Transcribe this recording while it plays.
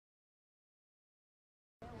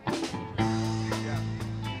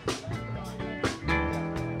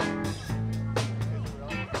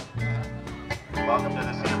Welcome to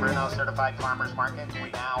the San Bruno Certified Farmers Market.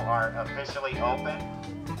 We now are officially open.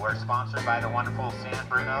 We're sponsored by the wonderful San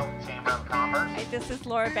Bruno Chamber of Commerce. Hi, this is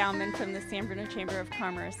Laura Bauman from the San Bruno Chamber of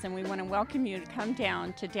Commerce, and we want to welcome you to come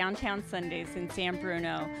down to Downtown Sundays in San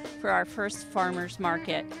Bruno for our first farmers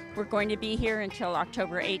market. We're going to be here until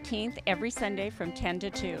October 18th, every Sunday from 10 to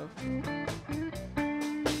 2.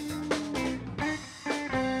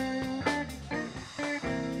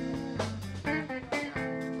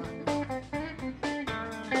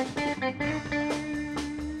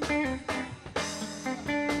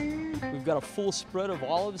 We've got a full spread of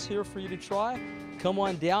olives here for you to try. Come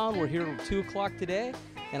on down. We're here at 2 o'clock today,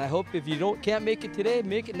 and I hope if you can't make it today,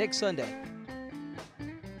 make it next Sunday.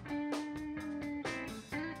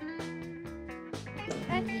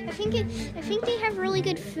 I think they have really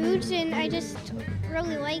good foods, and I just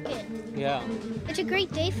really like it. Yeah. It's a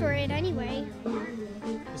great day for it anyway.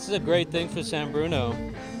 This is a great thing for San Bruno.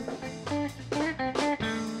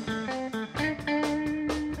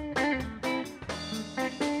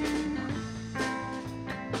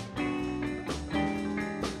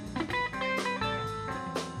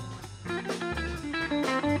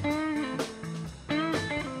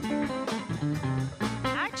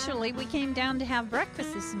 Actually, we came down to have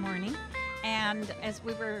breakfast this morning, and as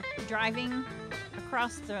we were driving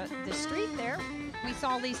across the street there, we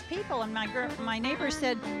saw these people, and my neighbor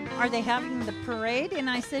said, "Are they having the parade?" And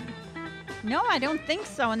I said, "No, I don't think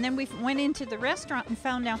so." And then we went into the restaurant and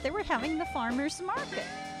found out they were having the farmers market.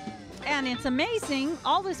 And it's amazing,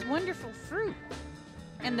 all this wonderful fruit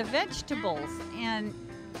and the vegetables, and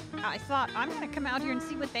I thought, I'm going to come out here and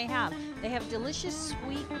see what they have. They have delicious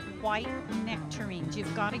sweet white nectarines.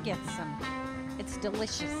 You've got to get some. It's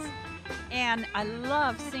delicious. And I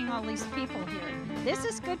love seeing all these people here. This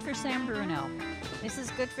is good for San Bruno. This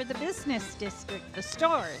is good for the business district, the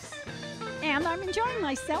stores. And I'm enjoying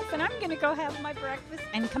myself, and I'm going to go have my breakfast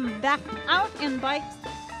and come back out and buy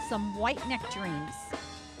some white nectarines.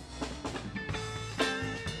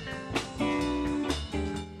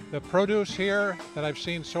 The produce here that I've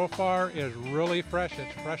seen so far is really fresh.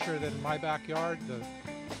 It's fresher than my backyard.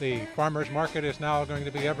 The farmers market is now going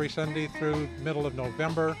to be every Sunday through middle of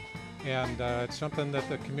November, and it's something that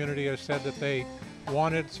the community has said that they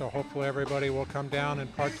wanted, so hopefully everybody will come down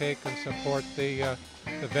and partake and support the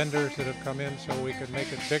vendors that have come in so we can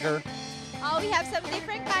make it bigger. We have some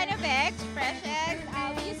different kind of eggs, fresh eggs.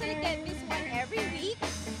 We usually get this one every week,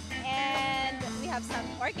 and we have some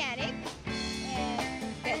organic and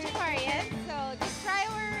vegetarian, so just try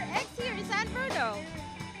our eggs here in San Bruno.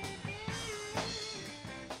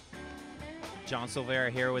 John Silvera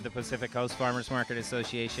here with the Pacific Coast Farmers Market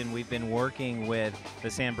Association. We've been working with the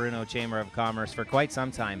San Bruno Chamber of Commerce for quite some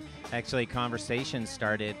time. Actually, conversations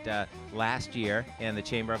started last year, and the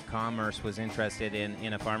Chamber of Commerce was interested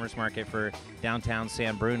in a farmers market for downtown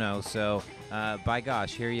San Bruno. So, by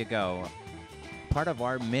gosh, here you go. Part of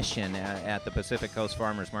our mission at the Pacific Coast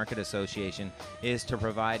Farmers Market Association is to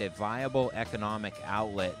provide a viable economic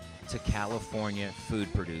outlet to California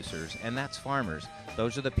food producers, and that's farmers.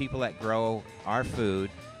 Those are the people that grow our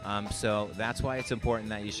food, so that's why it's important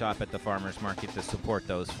that you shop at the farmers market to support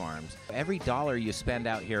those farms. Every dollar you spend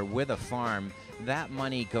out here with a farm, that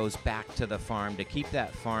money goes back to the farm to keep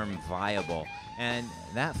that farm viable. And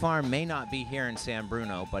that farm may not be here in San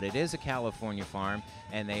Bruno, but it is a California farm,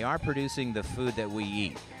 and they are producing the food that we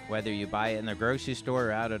eat. Whether you buy it in the grocery store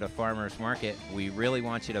or out at a farmer's market, we really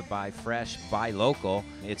want you to buy fresh, buy local.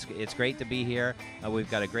 It's great to be here. We've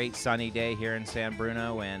got a great sunny day here in San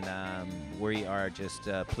Bruno, and we are just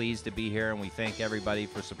pleased to be here, and we thank everybody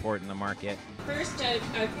for supporting the market. First, a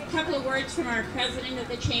couple of words from our president of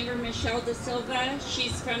the Chamber, Michelle Da Silva.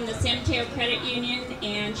 She's from the San Mateo Credit Union,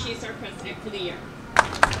 and she's our president for the year.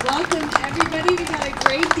 Welcome, everybody. We got a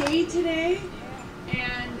great day today,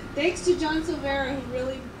 and thanks to John Silvera, who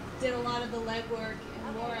really did a lot of the legwork,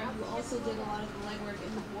 and Laura, who also did a lot of the legwork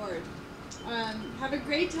in the board. Have a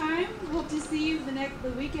great time. Hope to see you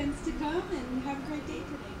the weekends to come, and have a great day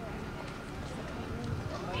today.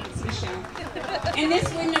 Thanks, Michelle. And this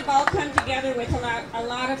wouldn't have all come together with a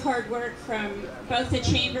lot of hard work from both the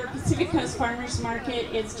Chamber, Pacific Coast Farmers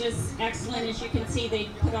Market. It's just excellent. As you can see, they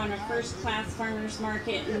put on a first-class farmers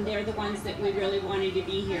market, and they're the ones that we really wanted to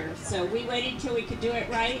be here. So we waited until we could do it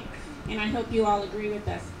right, and I hope you all agree with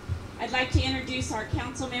us. I'd like to introduce our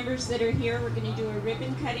council members that are here. We're going to do a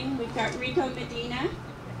ribbon cutting. We've got Rico Medina,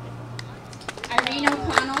 Irene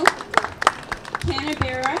O'Connell, Ken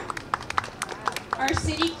Ibarra, our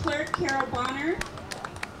city clerk, Carol Bonner,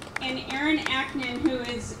 and Aaron Ackman, who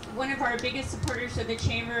is one of our biggest supporters of the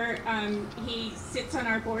Chamber. He sits on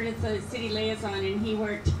our board as a city liaison, and he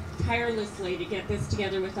worked tirelessly to get this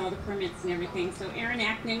together with all the permits and everything. So Erin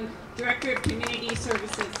Ackman, Director of Community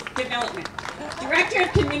Services Development. Director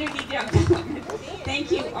of Community Development.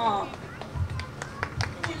 Thank you all.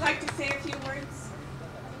 Would you like to say a few words?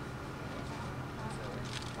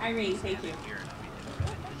 Irene, thank you.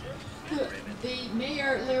 The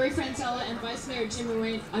Mayor, Larry Franzella, and Vice Mayor Jimmy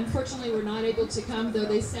Wayne, unfortunately were not able to come, though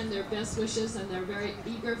they send their best wishes and they're very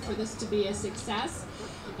eager for this to be a success.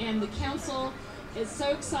 And the council is so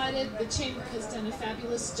excited. The Chamber has done a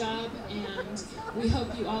fabulous job, and we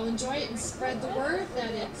hope you all enjoy it and spread the word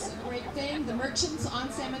that it's a great thing. The merchants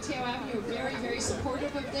on San Mateo Avenue are very, very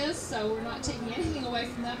supportive of this, so we're not taking anything away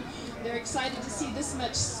from them. They're excited to see this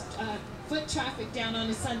much foot traffic down on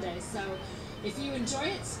a Sunday. So if you enjoy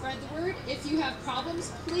it, spread the word. If you have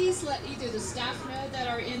problems, please let either the staff know that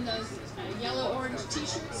are in those yellow-orange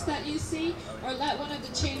t-shirts that you see, or let one of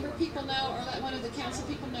the chamber people know, or let one of the council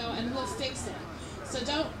people know, and we'll fix it. So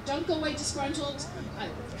don't go away disgruntled.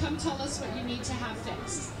 Come tell us what you need to have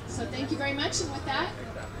fixed. So thank you very much, and with that,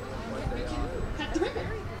 we can cut the ribbon.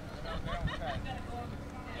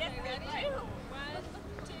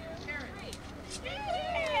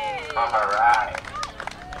 All right.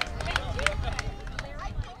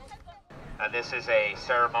 This is a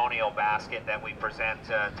ceremonial basket that we present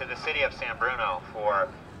to the city of San Bruno for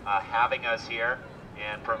having us here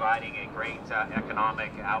and providing a great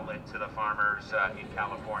economic outlet to the farmers in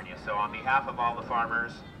California. So on behalf of all the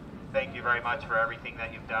farmers, thank you very much for everything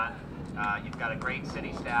that you've done. You've got a great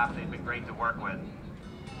city staff. They've been great to work with.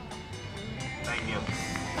 Thank you.